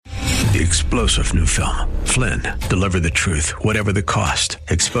The explosive new film, Flynn, deliver the truth, whatever the cost,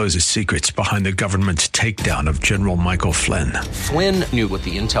 exposes secrets behind the government's takedown of General Michael Flynn. Flynn knew what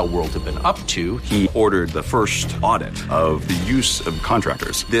the intel world had been up to. He ordered the first audit of the use of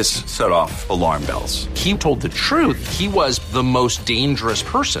contractors. This set off alarm bells. He told the truth. He was the most dangerous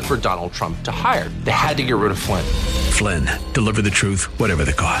person for Donald Trump to hire. They had to get rid of Flynn. Flynn, deliver the truth, whatever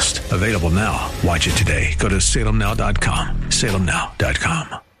the cost. Available now. Watch it today. Go to salemnow.com.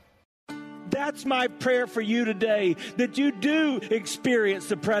 salemnow.com. That's my prayer for you today, that you do experience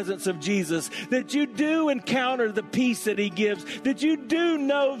the presence of Jesus, that you do encounter the peace that he gives, that you do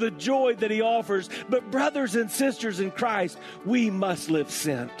know the joy that he offers. But brothers and sisters in Christ, we must live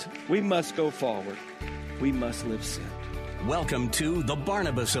sent. We must go forward. We must live sent. Welcome to The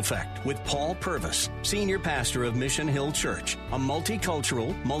Barnabas Effect with Paul Purvis, Senior Pastor of Mission Hill Church, a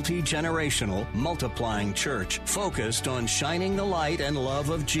multicultural, multi-generational, multiplying church focused on shining the light and love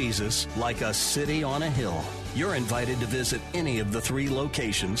of Jesus like a city on a hill. You're invited to visit any of the 3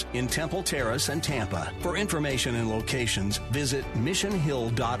 locations in Temple Terrace and Tampa. For information and locations, visit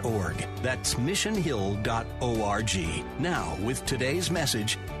missionhill.org. That's missionhill.org. Now, with today's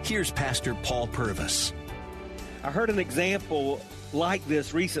message, here's Pastor Paul Purvis. I heard an example like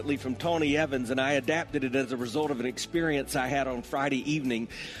this recently from Tony Evans, and I adapted it as a result of an experience I had on Friday evening.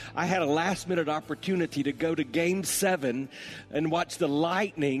 I had a last-minute opportunity to go to Game 7 and watch the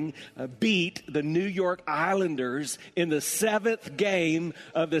Lightning beat the New York Islanders in the 7th game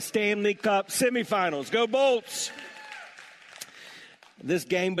of the Stanley Cup semifinals. Go Bolts! This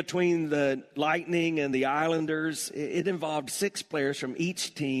game between the Lightning and the Islanders, it involved 6 players from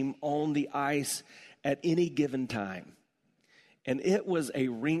each team on the ice at any given time. And it was a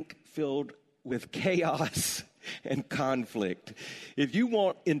rink filled with chaos and conflict. If you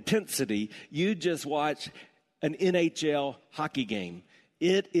want intensity, you just watch an NHL hockey game.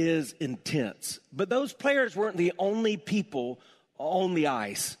 It is intense. But those players weren't the only people on the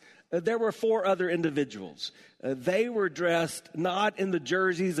ice. There were 4 other individuals. They were dressed not in the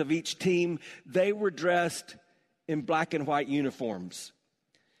jerseys of each team. They were dressed in black and white uniforms.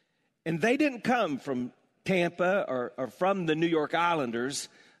 And they didn't come from Tampa or from the New York Islanders.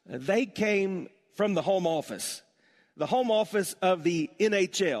 They came from the home office of the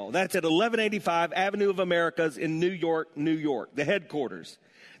NHL. That's at 1185 Avenue of Americas in New York, New York, the headquarters.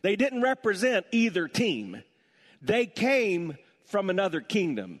 They didn't represent either team. They came from another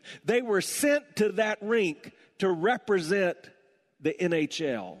kingdom. They were sent to that rink to represent the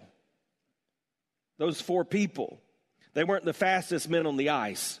NHL. Those 4 people, they weren't the fastest men on the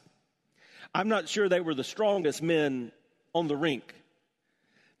ice. I'm not sure they were the strongest men on the rink.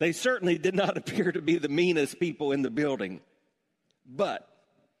 They certainly did not appear to be the meanest people in the building. But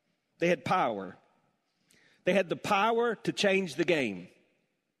they had power. They had the power to change the game.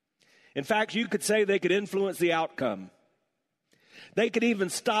 In fact, you could say they could influence the outcome. They could even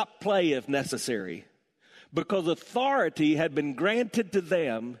stop play if necessary, because authority had been granted to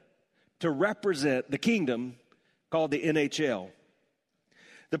them to represent the kingdom called the NHL.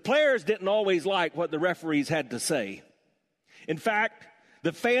 The players didn't always like what the referees had to say. In fact,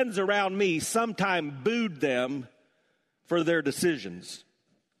 the fans around me sometimes booed them for their decisions.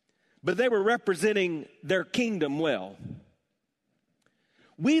 But they were representing their kingdom well.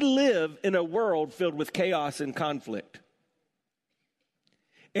 We live in a world filled with chaos and conflict.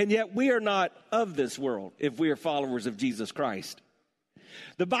 And yet we are not of this world if we are followers of Jesus Christ.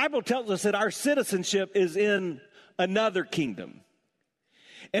 The Bible tells us that our citizenship is in another kingdom.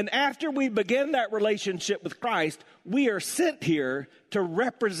 And after we begin that relationship with Christ, we are sent here to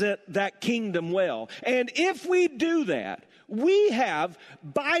represent that kingdom well. And if we do that, we have,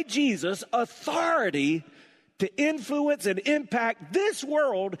 by Jesus, authority to influence and impact this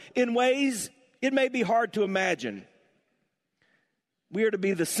world in ways it may be hard to imagine. We are to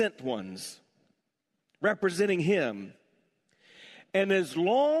be the sent ones, representing him. And as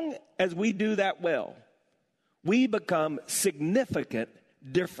long as we do that well, we become significant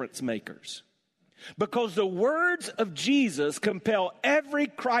difference makers. Because the words of Jesus compel every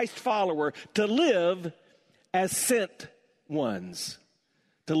Christ follower to live as sent ones,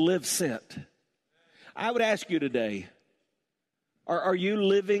 to live sent. I would ask you today, are you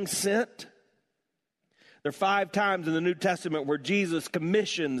living sent? There are 5 times in the New Testament where Jesus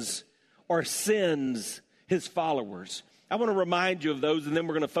commissions or sends his followers. I want to remind you of those, and then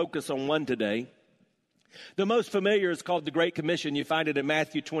we're going to focus on one today. The most familiar is called the Great Commission. You find it in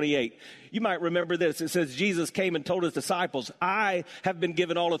Matthew 28. You might remember this. It says, Jesus came and told his disciples, I have been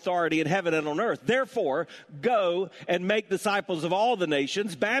given all authority in heaven and on earth. Therefore, go and make disciples of all the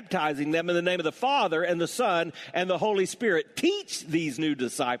nations, baptizing them in the name of the Father and the Son and the Holy Spirit. Teach these new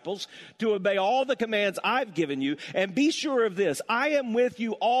disciples to obey all the commands I've given you. And be sure of this, I am with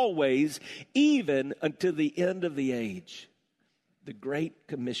you always, even until the end of the age. The Great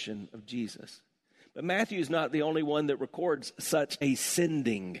Commission of Jesus. But Matthew is not the only one that records such a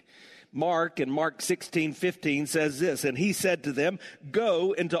sending. Mark, in Mark 16:15, says this, and he said to them,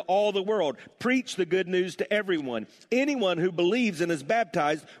 go into all the world, preach the good news to everyone. Anyone who believes and is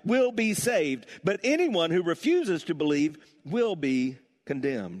baptized will be saved, but anyone who refuses to believe will be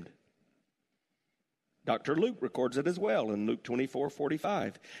condemned. Dr. Luke records it as well in Luke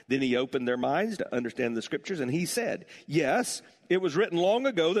 24:45. Then he opened their minds to understand the scriptures, and he said, yes, it was written long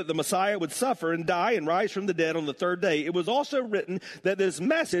ago that the Messiah would suffer and die and rise from the dead on the third day. It was also written that this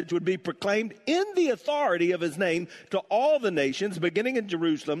message would be proclaimed in the authority of his name to all the nations, beginning in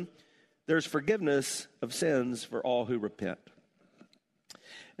Jerusalem. There's forgiveness of sins for all who repent.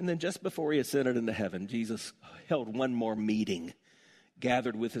 And then just before he ascended into heaven, Jesus held one more meeting,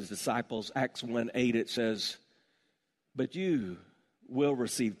 gathered with his disciples. Acts 1:8, it says, but you will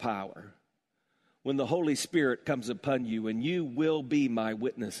receive power when the Holy Spirit comes upon you, and you will be my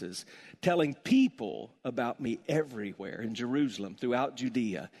witnesses, telling people about me everywhere in Jerusalem, throughout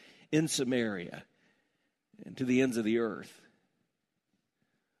Judea, in Samaria, and to the ends of the earth.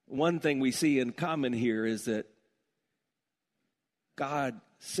 One thing we see in common here is that God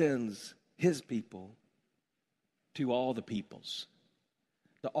sends his people to all the peoples,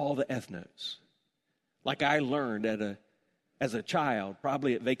 to all the ethnos. Like I learned as a child,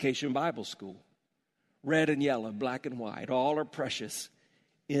 probably at Vacation Bible School. Red and yellow, black and white, all are precious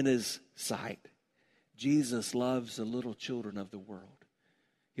in his sight. Jesus loves the little children of the world.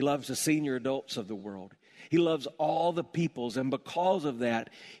 He loves the senior adults of the world. He loves all the peoples, and because of that,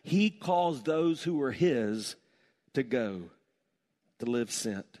 he calls those who are his to go, to live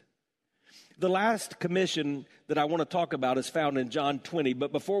sent. The last commission that I want to talk about is found in John 20.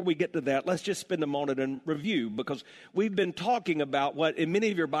 But before we get to that, let's just spend a moment and review, because we've been talking about what in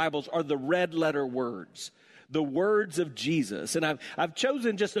many of your Bibles are the red letter words, the words of Jesus. And I've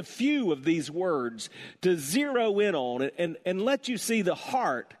chosen just a few of these words to zero in on and let you see the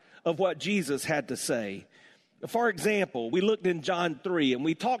heart of what Jesus had to say. For example, we looked in John 3 and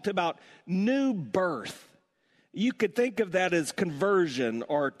we talked about new birth. You could think of that as conversion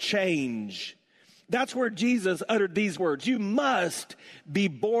or change. That's where Jesus uttered these words. You must be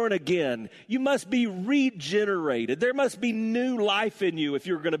born again. You must be regenerated. There must be new life in you if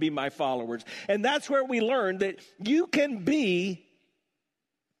you're going to be my followers. And that's where we learned that you can be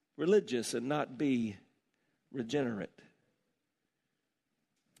religious and not be regenerate.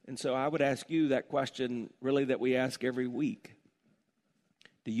 And so I would ask you that question really that we ask every week.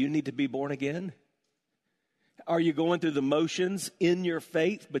 Do you need to be born again? Are you going through the motions in your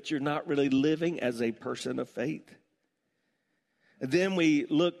faith, but you're not really living as a person of faith? And then we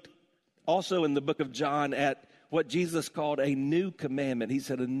looked also in the book of John at what Jesus called a new commandment. He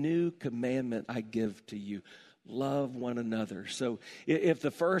said, a new commandment I give to you. Love one another. So if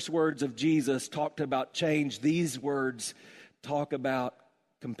the first words of Jesus talked about change, these words talk about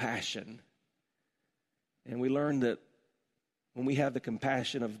compassion. And we learned that when we have the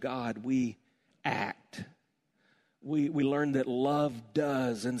compassion of God, we act. We learn that love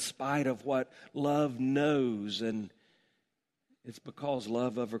does in spite of what love knows, and it's because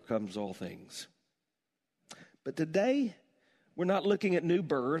love overcomes all things. But today, we're not looking at new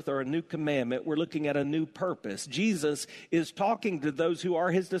birth or a new commandment. We're looking at a new purpose. Jesus is talking to those who are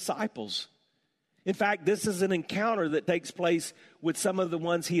his disciples. In fact, this is an encounter that takes place with some of the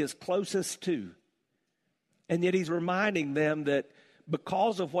ones he is closest to. And yet he's reminding them that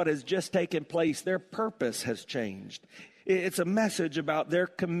because of what has just taken place, their purpose has changed. It's a message about their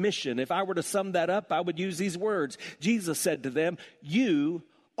commission. If I were to sum that up, I would use these words. Jesus said to them, you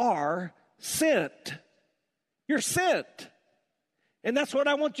are sent. You're sent. And that's what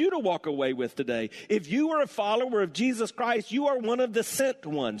I want you to walk away with today. If you are a follower of Jesus Christ, you are one of the sent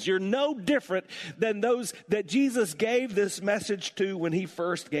ones. You're no different than those that Jesus gave this message to when he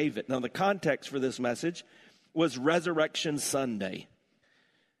first gave it. Now, the context for this message was Resurrection Sunday.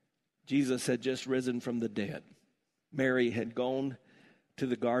 Jesus had just risen from the dead. Mary had gone to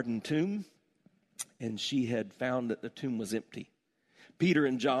the garden tomb, and she had found that the tomb was empty. Peter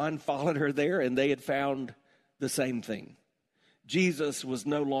and John followed her there, and they had found the same thing. Jesus was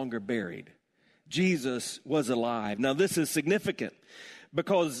no longer buried. Jesus was alive. Now, this is significant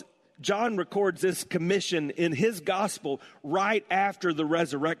because John records this commission in his gospel right after the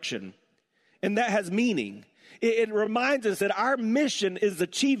resurrection. And that has meaning. It reminds us that our mission is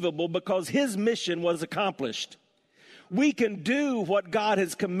achievable because his mission was accomplished. We can do what God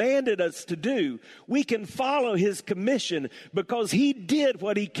has commanded us to do. We can follow his commission because he did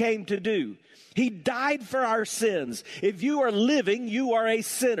what he came to do. He died for our sins. If you are living, you are a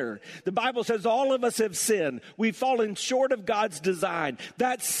sinner. The Bible says all of us have sinned. We've fallen short of God's design.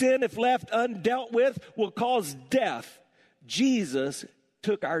 That sin, if left undealt with, will cause death. Jesus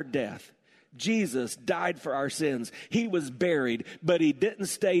took our death. Jesus died for our sins. He was buried, but he didn't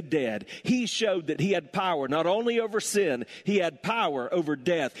stay dead. He showed that he had power not only over sin, he had power over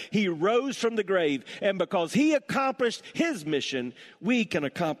death. He rose from the grave, and because he accomplished his mission, we can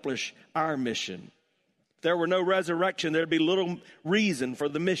accomplish our mission. If there were no resurrection, there'd be little reason for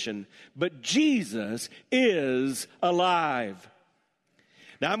the mission. But Jesus is alive.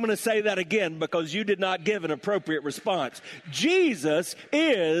 Now, I'm going to say that again because you did not give an appropriate response. Jesus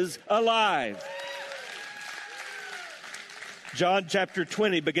is alive. John chapter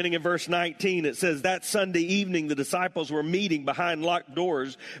 20, beginning in verse 19, it says, that Sunday evening the disciples were meeting behind locked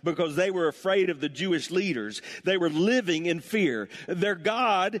doors because they were afraid of the Jewish leaders. They were living in fear. Their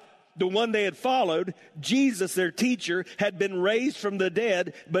God, the one they had followed, Jesus, their teacher, had been raised from the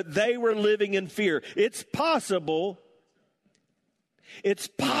dead, but they were living in fear. It's possible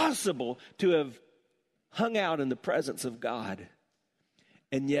to have hung out in the presence of God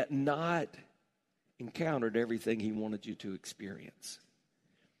and yet not encountered everything he wanted you to experience,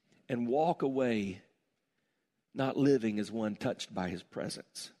 and walk away not living as one touched by his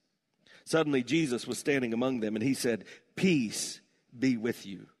presence. Suddenly Jesus was standing among them and he said, "Peace be with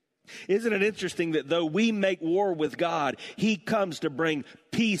you." Isn't it interesting that though we make war with God, he comes to bring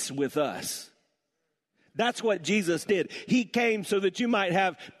peace with us? That's what Jesus did. He came so that you might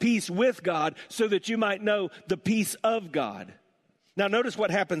have peace with God, so that you might know the peace of God. Now notice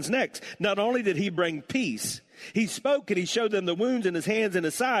what happens next. Not only did he bring peace, he spoke and he showed them the wounds in his hands and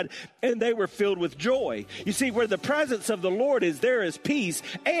his side, and they were filled with joy. You see, where the presence of the Lord is, there is peace,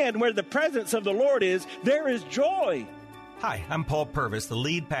 and where the presence of the Lord is, there is joy. Hi, I'm Paul Purvis, the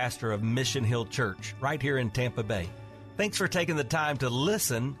lead pastor of Mission Hill Church, right here in Tampa Bay. Thanks for taking the time to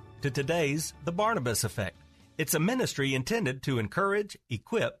listen to today's The Barnabas Effect. It's a ministry intended to encourage,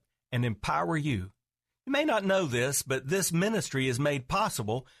 equip, and empower you. You may not know this, but this ministry is made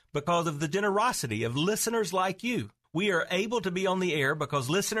possible because of the generosity of listeners like you. We are able to be on the air because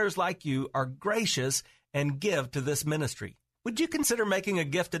listeners like you are gracious and give to this ministry. Would you consider making a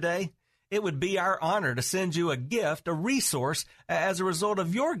gift today? It would be our honor to send you a gift, a resource, as a result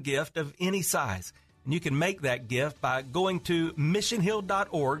of your gift of any size. And you can make that gift by going to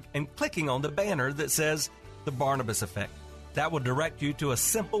missionhill.org and clicking on the banner that says The Barnabas Effect. That will direct you to a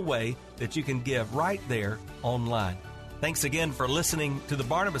simple way that you can give right there online. Thanks again for listening to The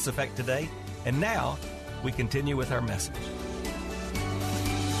Barnabas Effect today. And now we continue with our message.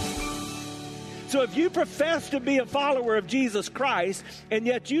 So if you profess to be a follower of Jesus Christ, and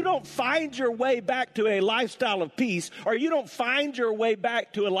yet you don't find your way back to a lifestyle of peace, or you don't find your way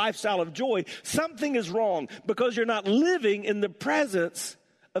back to a lifestyle of joy, something is wrong because you're not living in the presence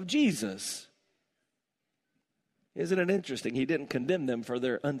of Jesus. Isn't it interesting? He didn't condemn them for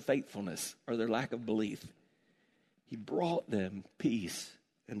their unfaithfulness or their lack of belief. He brought them peace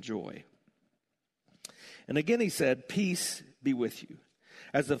and joy. And again he said, "Peace be with you.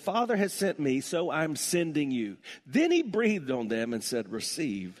 As the Father has sent me, so I'm sending you." Then he breathed on them and said,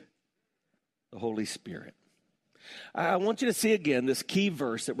 "Receive the Holy Spirit." I want you to see again this key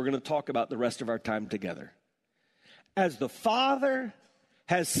verse that we're going to talk about the rest of our time together. As the Father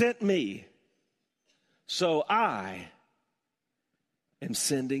has sent me, so I am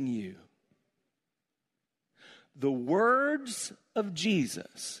sending you. The words of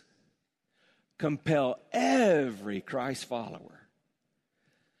Jesus compel every Christ follower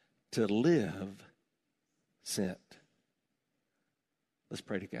to live sent. Let's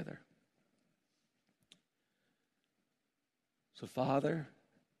pray together. So, Father,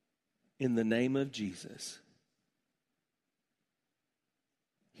 in the name of Jesus,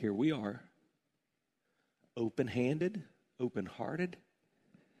 here we are, open-handed, open-hearted,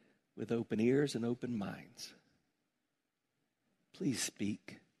 with open ears and open minds. Please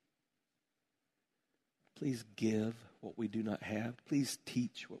speak. Please give what we do not have. Please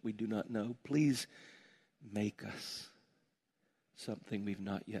teach what we do not know. Please make us something we've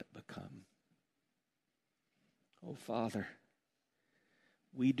not yet become. Oh, Father,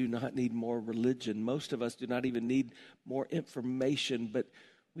 we do not need more religion. Most of us do not even need more information, but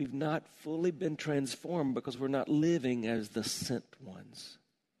we've not fully been transformed because we're not living as the sent ones.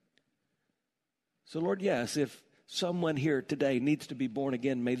 So, Lord, yes, if someone here today needs to be born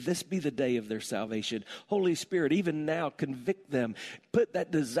again, may this be the day of their salvation. Holy Spirit, even now, convict them. Put that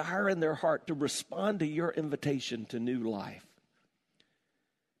desire in their heart to respond to your invitation to new life.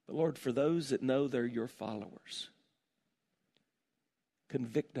 But, Lord, for those that know they're your followers,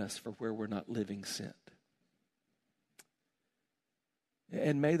 convict us for where we're not living sent.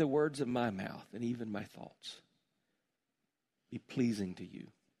 And may the words of my mouth and even my thoughts be pleasing to you.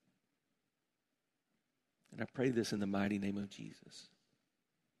 And I pray this in the mighty name of Jesus.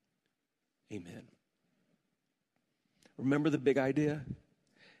 Amen. Remember the big idea?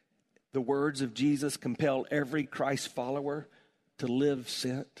 The words of Jesus compel every Christ follower to live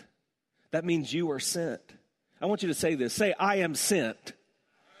sent. That means you are sent. I want you to say this. Say, I am sent.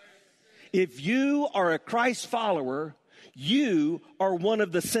 If you are a Christ follower, you are one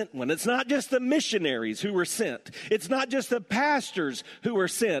of the sent one. It's not just the missionaries who were sent. It's not just the pastors who were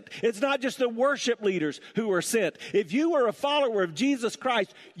sent. It's not just the worship leaders who were sent. If you are a follower of Jesus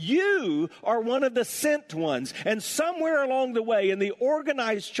Christ, you are one of the sent ones. And somewhere along the way in the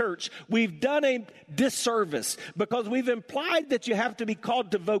organized church, we've done a disservice because we've implied that you have to be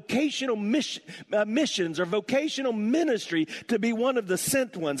called to vocational missions or vocational ministry to be one of the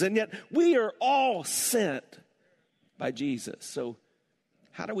sent ones. And yet we are all sent by Jesus. So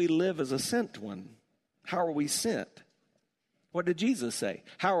how do we live as a sent one? How are we sent? What did Jesus say?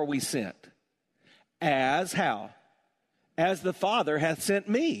 How are we sent? As how? As the Father hath sent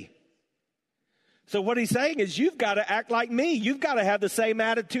me. So what he's saying is you've got to act like me. You've got to have the same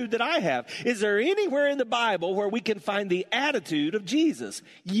attitude that I have. Is there anywhere in the Bible where we can find the attitude of Jesus?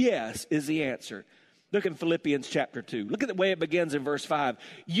 Yes, is the answer. Look in Philippians chapter 2. Look at the way it begins in verse 5.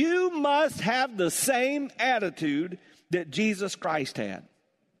 You must have the same attitude that Jesus Christ had.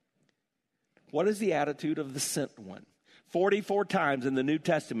 What is the attitude of the sent one? 44 times in the New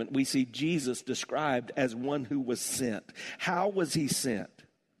Testament, we see Jesus described as one who was sent. How was he sent?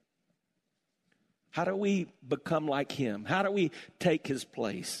 How do we become like him? How do we take his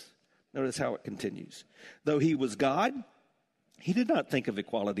place? Notice how it continues. Though he was God, he did not think of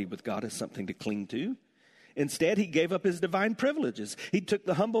equality with God as something to cling to. Instead, he gave up his divine privileges. He took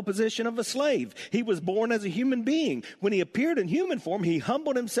the humble position of a slave. He was born as a human being. When he appeared in human form, he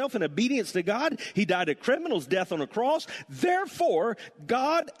humbled himself in obedience to God. He died a criminal's death on a cross. Therefore,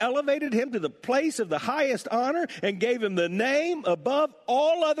 God elevated him to the place of the highest honor and gave him the name above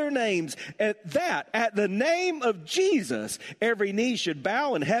all other names. At the name of Jesus, every knee should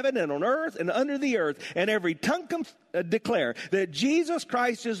bow in heaven and on earth and under the earth, and every tongue declare that Jesus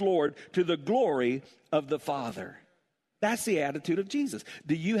Christ is Lord to the glory of the Father. That's the attitude of Jesus.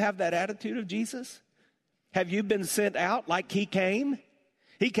 Do you have that attitude of Jesus? Have you been sent out like he came?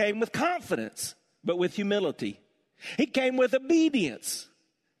 He came with confidence, but with humility. He came with obedience,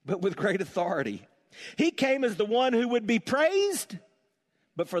 but with great authority. He came as the one who would be praised,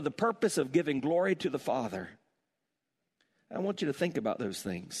 but for the purpose of giving glory to the Father. I want you to think about those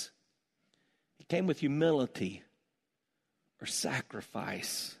things. He came with humility or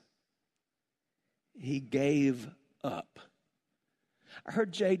sacrifice. He gave up. I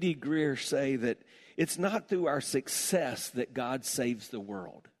heard J.D. Greer say that it's not through our success that God saves the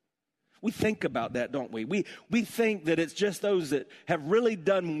world. We think about that, don't we? We think that it's just those that have really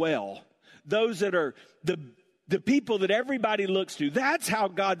done well, those that are the people that everybody looks to. That's how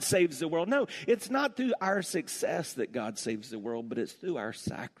God saves the world. No, it's not through our success that God saves the world, but it's through our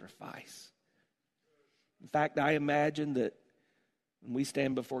sacrifice. In fact, I imagine that when we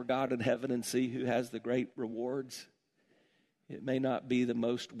stand before God in heaven and see who has the great rewards, it may not be the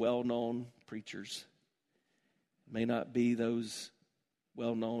most well-known preachers. It may not be those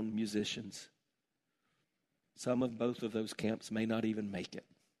well-known musicians. Some of both of those camps may not even make it.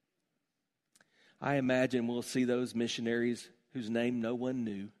 I imagine we'll see those missionaries whose name no one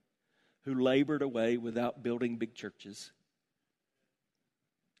knew, who labored away without building big churches,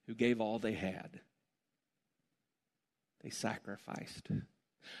 who gave all they had. They sacrificed.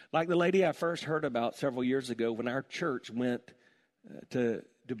 Like the lady I first heard about several years ago when our church went to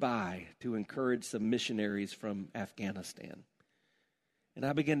Dubai to encourage some missionaries from Afghanistan. And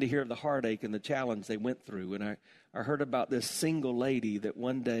I began to hear of the heartache and the challenge they went through. And I heard about this single lady that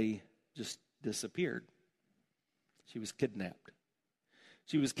one day just disappeared. She was kidnapped.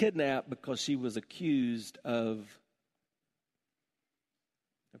 She was kidnapped because she was accused of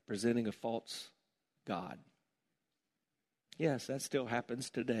presenting a false god. Yes, that still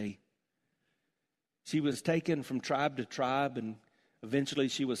happens today. She was taken from tribe to tribe, and eventually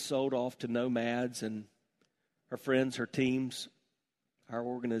she was sold off to nomads, and her friends, her teams, our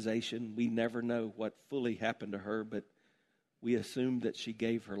organization, we never know what fully happened to her, but we assume that she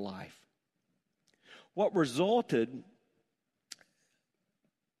gave her life. What resulted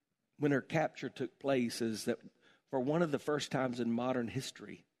when her capture took place is that for one of the first times in modern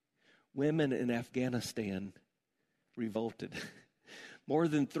history, women in Afghanistan revolted. More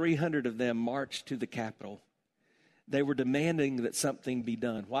than 300 of them marched to the capital. They were demanding that something be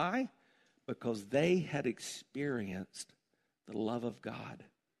done. Why? Because they had experienced the love of God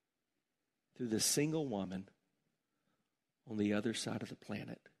through this single woman on the other side of the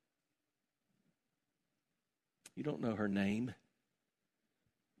planet. You don't know her name,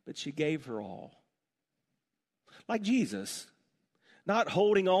 but she gave her all. Like Jesus, not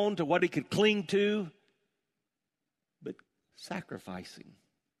holding on to what he could cling to, but sacrificing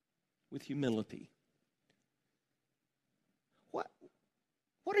with humility.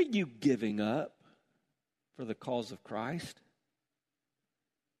 What are you giving up for the cause of Christ?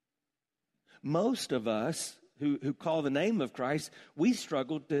 Most of us who call the name of Christ, we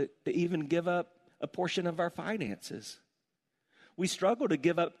struggle to even give up a portion of our finances. We struggle to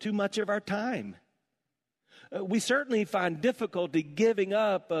give up too much of our time. We certainly find difficulty giving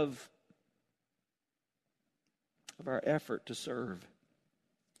up of our effort to serve.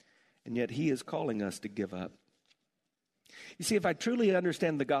 And yet he is calling us to give up. You see, if I truly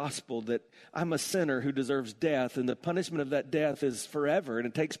understand the gospel that I'm a sinner who deserves death and the punishment of that death is forever and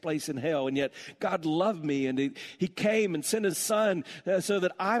it takes place in hell, and yet God loved me and he came and sent his son so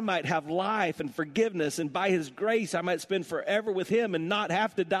that I might have life and forgiveness, and by his grace I might spend forever with him and not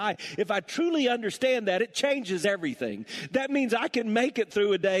have to die. If I truly understand that, it changes everything. That means I can make it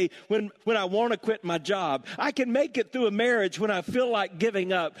through a day when I want to quit my job. I can make it through a marriage when I feel like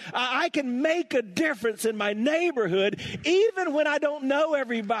giving up. I can make a difference in my neighborhood even when I don't know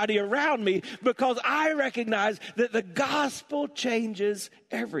everybody around me, because I recognize that the gospel changes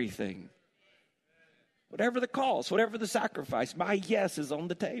everything. Whatever the cost, whatever the sacrifice, my yes is on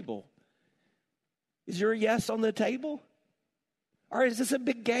the table. Is your yes on the table? Or is this a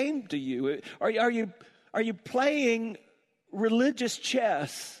big game to you? Are you playing religious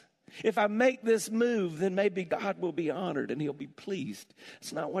chess? If I make this move, then maybe God will be honored and he'll be pleased.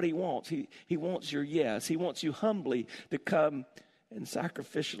 It's not what he wants. He wants your yes. He wants you humbly to come and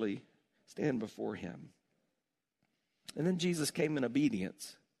sacrificially stand before him. And then Jesus came in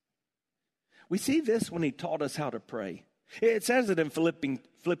obedience. We see this when he taught us how to pray. It says it in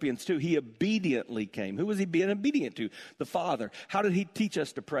Philippians 2. He obediently came. Who was he being obedient to? The Father. How did he teach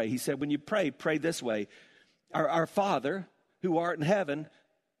us to pray? He said, when you pray, pray this way. Our Father, who art in heaven,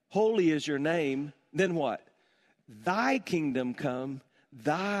 holy is your name. Then what? Thy kingdom come,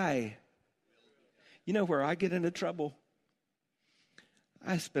 thy. You know where I get into trouble?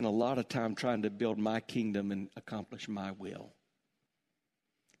 I spend a lot of time trying to build my kingdom and accomplish my will.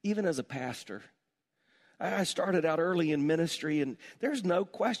 Even as a pastor, I started out early in ministry, and there's no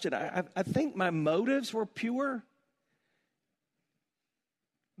question. I think my motives were pure.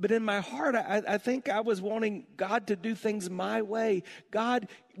 But in my heart, I think I was wanting God to do things my way. God,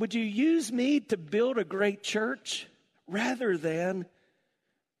 would you use me to build a great church? Rather than,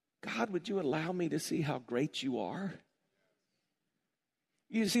 God, would you allow me to see how great you are?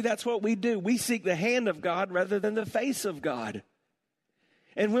 You see, that's what we do. We seek the hand of God rather than the face of God.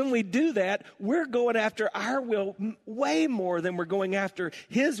 And when we do that, we're going after our will way more than we're going after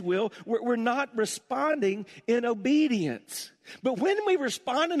his will. We're not responding in obedience. But when we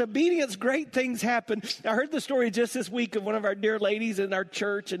respond in obedience, great things happen. I heard the story just this week of one of our dear ladies in our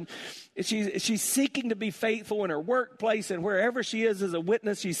church, and she's seeking to be faithful in her workplace, and wherever she is as a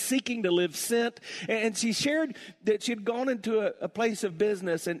witness, she's seeking to live sent. And she shared that she'd gone into a place of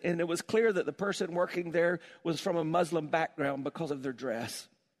business, and it was clear that the person working there was from a Muslim background because of their dress.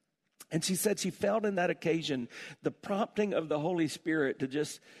 And she said she felt in that occasion the prompting of the Holy Spirit to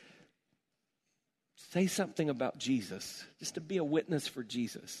just say something about Jesus, just to be a witness for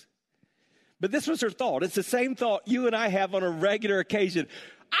Jesus. But this was her thought. It's the same thought you and I have on a regular occasion.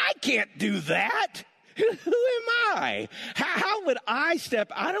 I can't do that. Who am I? How would I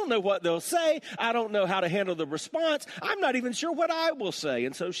step? I don't know what they'll say. I don't know how to handle the response. I'm not even sure what I will say.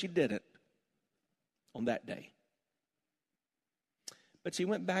 And so she did it on that day. But she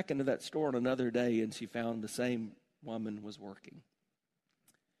went back into that store on another day, and she found the same woman was working.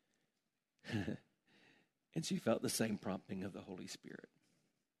 And she felt the same prompting of the Holy Spirit.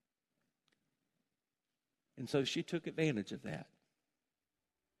 And so she took advantage of that.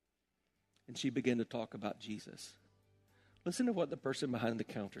 And she began to talk about Jesus. Listen to what the person behind the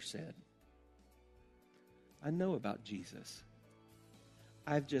counter said. I know about Jesus.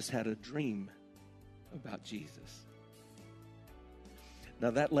 I've just had a dream about Jesus. Now,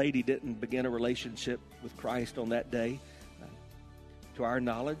 that lady didn't begin a relationship with Christ on that day. To our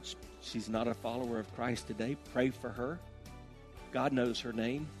knowledge, she's not a follower of Christ today. Pray for her. God knows her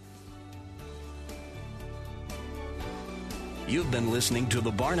name. You've been listening to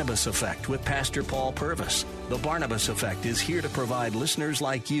The Barnabas Effect with Pastor Paul Purvis. The Barnabas Effect is here to provide listeners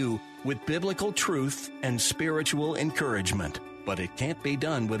like you with biblical truth and spiritual encouragement. But it can't be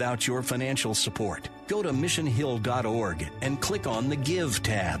done without your financial support. Go to missionhill.org and click on the Give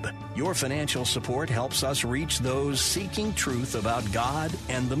tab. Your financial support helps us reach those seeking truth about God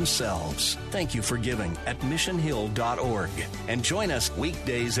and themselves. Thank you for giving at missionhill.org. And join us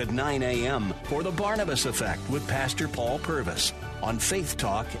weekdays at 9 a.m. for The Barnabas Effect with Pastor Paul Purvis on Faith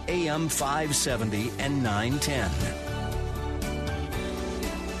Talk AM 570 and 910.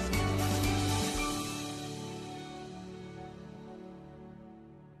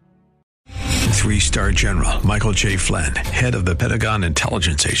 Three-star General Michael J. Flynn, head of the Pentagon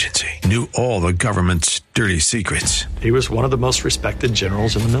Intelligence Agency, knew all the government's dirty secrets. He was one of the most respected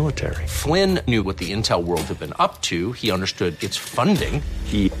generals in the military. Flynn knew what the intel world had been up to. He understood its funding.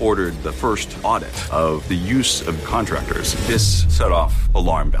 He ordered the first audit of the use of contractors. This set off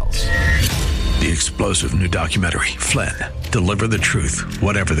alarm bells. The explosive new documentary, Flynn, Deliver the Truth,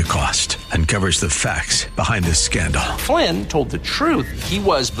 Whatever the Cost, uncovers the facts behind this scandal. Flynn told the truth. He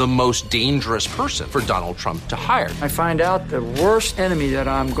was the most dangerous person for Donald Trump to hire. I find out the worst enemy that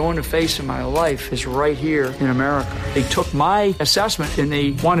I'm going to face in my life is right here in America. They took my assessment and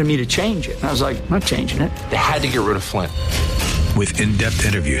they wanted me to change it. And I was like, I'm not changing it. They had to get rid of Flynn. With in-depth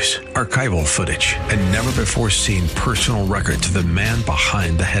interviews, archival footage, and never-before-seen personal records of the man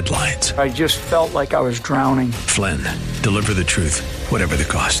behind the headlines. I just felt like I was drowning. Flynn, Deliver the Truth, Whatever the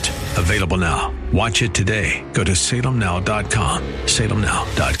Cost. Available now. Watch it today. Go to salemnow.com.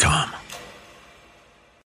 salemnow.com.